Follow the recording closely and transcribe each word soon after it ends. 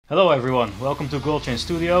Hello everyone, welcome to GLDCHN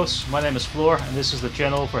Studios. My name is Floor and this is the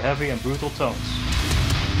channel for heavy and brutal tones.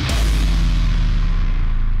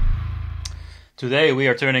 Today we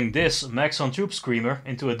are turning this Maxon Tube Screamer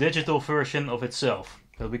into a digital version of itself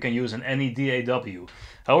that we can use in any DAW.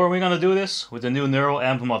 How are we going to do this? With the new Neural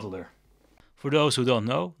Amp Modeler. For those who don't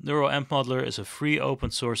know, Neural Amp Modeler is a free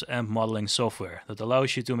open source amp modeling software that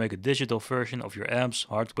allows you to make a digital version of your amps,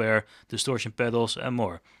 hardware, distortion pedals and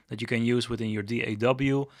more that you can use within your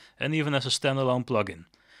DAW and even as a standalone plugin.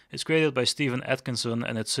 It's created by Stephen Atkinson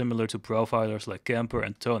and it's similar to profilers like Camper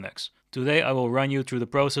and Tonex. Today I will run you through the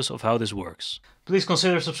process of how this works. Please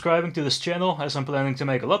consider subscribing to this channel as I'm planning to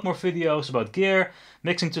make a lot more videos about gear,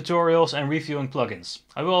 mixing tutorials and reviewing plugins.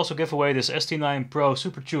 I will also give away this ST9 Pro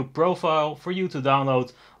Supertube profile for you to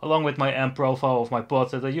download along with my amp profile of my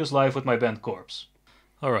pod that I use live with my band Corpse.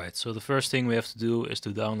 Alright, so the first thing we have to do is to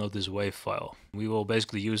download this WAV file. We will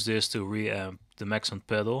basically use this to reamp the Maxon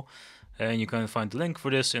pedal and you can find the link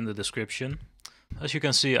for this in the description. As you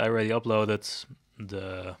can see, I already uploaded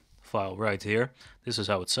the file right here. This is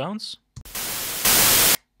how it sounds.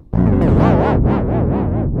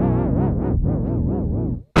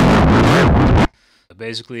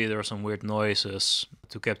 Basically there are some weird noises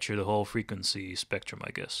to capture the whole frequency spectrum,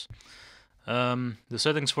 I guess. The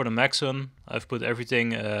settings for the Maxon, I've put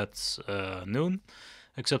everything at noon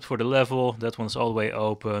except for the level. That one's all the way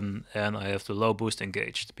open and I have the low boost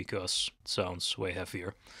engaged because it sounds way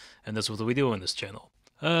heavier and that's what we do in this channel.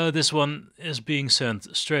 This one is being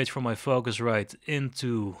sent straight from my Focusrite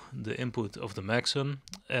into the input of the Maxon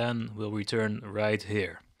and will return right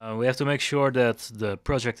here. We have to make sure that the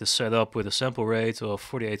project is set up with a sample rate of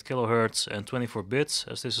 48 kHz and 24 bits,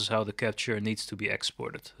 as this is how the capture needs to be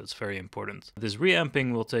exported. That's very important. This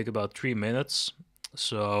reamping will take about 3 minutes,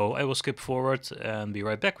 so I will skip forward and be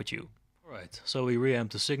right back with you. Alright, so we reamp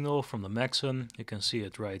the signal from the Maxon. You can see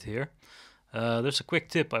it right here. There's a quick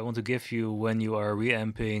tip I want to give you when you are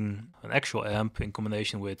reamping an actual amp in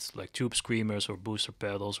combination with like tube screamers or booster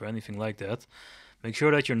pedals or anything like that. Make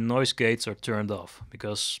sure that your noise gates are turned off,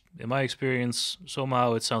 because in my experience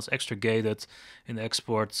somehow it sounds extra gated in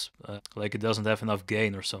export, like it doesn't have enough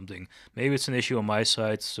gain or something. Maybe it's an issue on my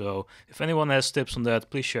side, so if anyone has tips on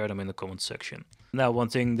that, please share them in the comment section. Now one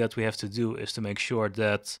thing that we have to do is to make sure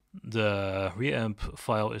that the reamp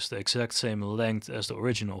file is the exact same length as the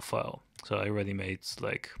original file. So I already made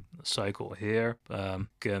like a cycle here. You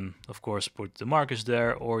can of course put the markers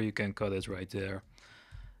there or you can cut it right there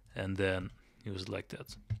and then use it like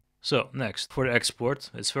that. So next, for the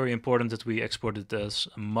export, it's very important that we export it as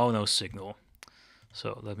a mono signal.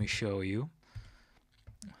 So let me show you.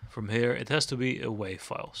 From here it has to be a WAV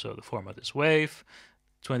file. So the format is WAV,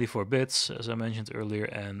 24 bits as I mentioned earlier,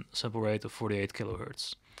 and sample rate of 48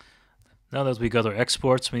 kHz. Now that we got our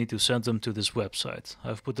exports, we need to send them to this website.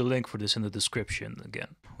 I've put the link for this in the description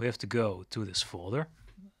again. We have to go to this folder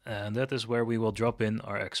and that is where we will drop in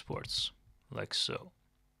our exports, like so.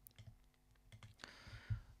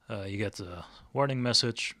 You get a warning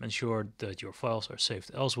message. Ensure that your files are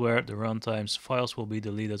saved elsewhere. The runtime's files will be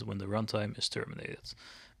deleted when the runtime is terminated.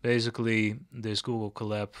 Basically, this Google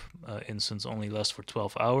Colab instance only lasts for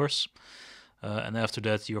 12 hours. And after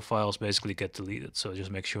that, your files basically get deleted. So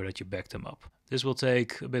just make sure that you back them up. This will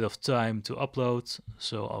take a bit of time to upload,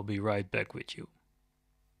 so I'll be right back with you.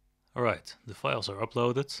 Alright, the files are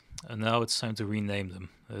uploaded and now it's time to rename them.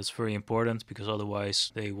 It's very important because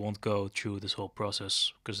otherwise they won't go through this whole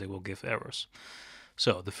process because they will give errors.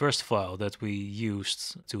 So the first file that we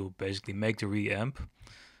used to basically make the reamp,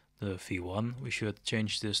 the V1, we should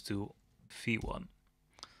change this to V1.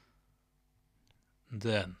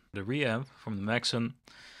 Then the reamp from the Maxon,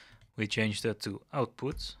 we change that to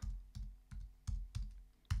output.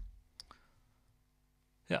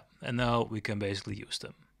 Yeah, and now we can basically use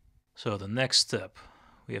them. So the next step,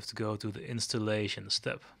 we have to go to the installation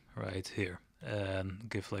step right here and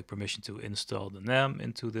give like permission to install the NAM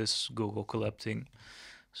into this Google Colab thing.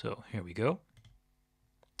 So here we go.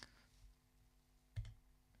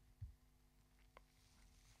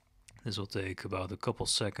 This will take about a couple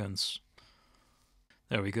seconds.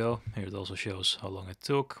 There we go. Here it also shows how long it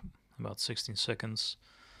took, about 16 seconds.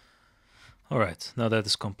 Alright, now that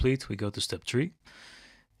is complete, we go to step 3.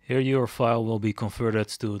 Here your file will be converted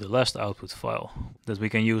to the last output file that we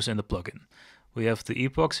can use in the plugin. We have the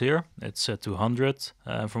epochs here, it's set to 100,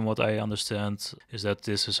 and from what I understand is that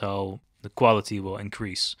this is how the quality will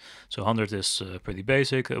increase. So 100 is pretty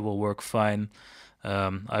basic, it will work fine.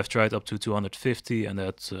 I've tried up to 250 and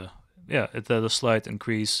that, yeah, it had a slight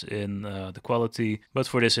increase in the quality, but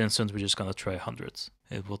for this instance we're just gonna try 100.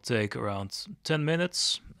 It will take around 10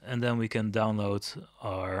 minutes and then we can download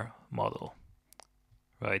our model.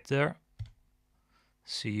 right there.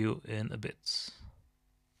 See you in a bit.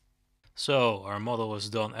 So our model is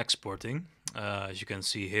done exporting. As you can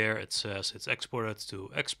see here, it says it's exported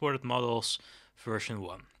to exported models version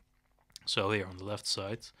 1. So here on the left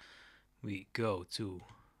side, we go to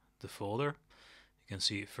the folder. You can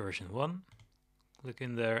see version 1. Click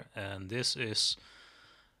in there, and this is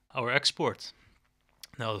our export.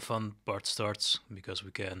 Now the fun part starts, because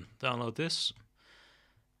we can download this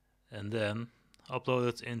and then upload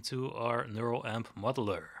it into our NeuralAmp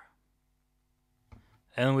modeler.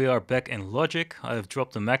 And we are back in Logic. I have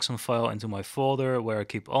dropped the Maxon file into my folder where I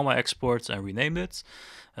keep all my exports and renamed it.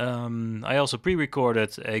 I also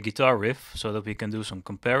pre-recorded a guitar riff so that we can do some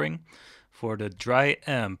comparing. For the dry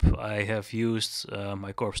amp, I have used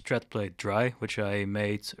my Korg Stratplate Dry, which I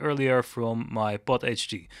made earlier from my Pod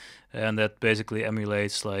HD. And that basically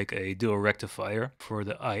emulates like a dual rectifier. For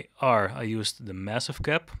the IR, I used the Massive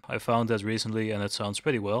Cap. I found that recently and it sounds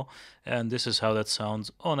pretty well. And this is how that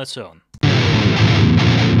sounds on its own.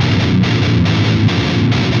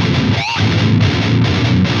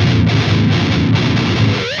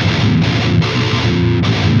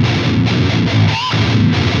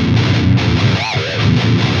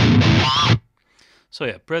 So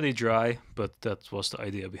yeah, pretty dry, but that was the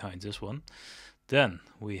idea behind this one. Then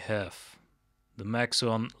we have the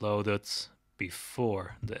Maxon loaded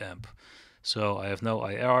before the amp. So I have no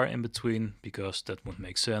IR in between, because that would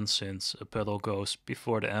make sense since a pedal goes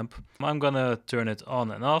before the amp. I'm gonna turn it on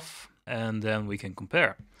and off, and then we can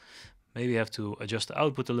compare. Maybe I have to adjust the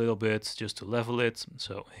output a little bit just to level it.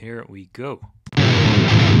 So here we go.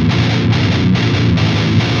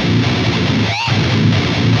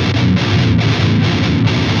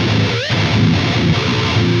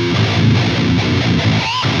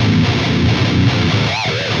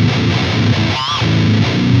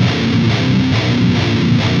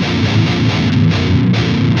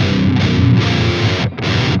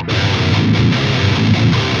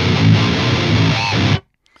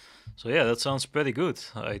 So yeah, that sounds pretty good,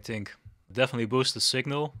 I think. Definitely boosts the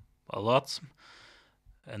signal a lot,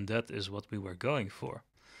 and that is what we were going for.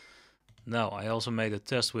 Now, I also made a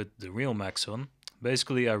test with the real Maxon.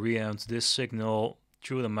 Basically, I reamped this signal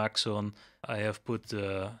through the Maxon. I have put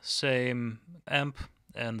the same amp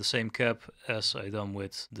and the same cap as I done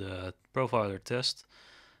with the profiler test.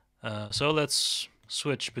 So let's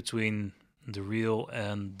switch between the real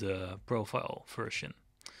and the profile version.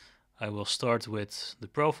 I will start with the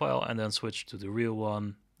profile and then switch to the real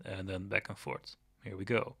one and then back and forth. Here we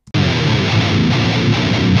go.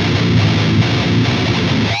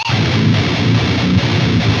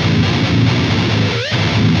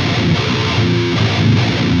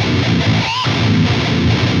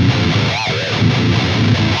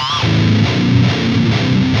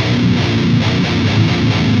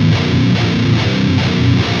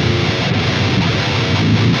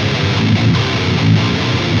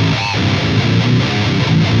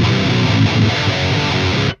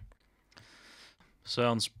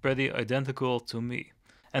 Sounds pretty identical to me.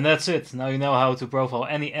 And that's it. Now you know how to profile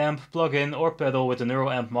any amp, plugin or pedal with the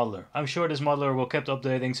NeuralAmp modeler. I'm sure this modeler will keep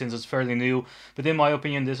updating since it's fairly new, but in my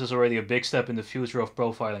opinion this is already a big step in the future of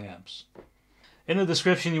profiling amps. In the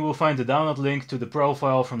description you will find the download link to the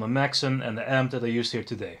profile from the Maxon and the amp that I used here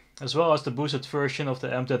today, as well as the boosted version of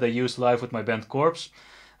the amp that I used live with my band Corpse.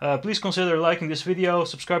 Please consider liking this video,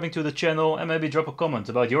 subscribing to the channel, and maybe drop a comment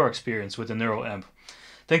about your experience with the NeuralAmp.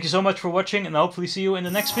 Thank you so much for watching, and I hopefully see you in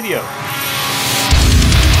the next video.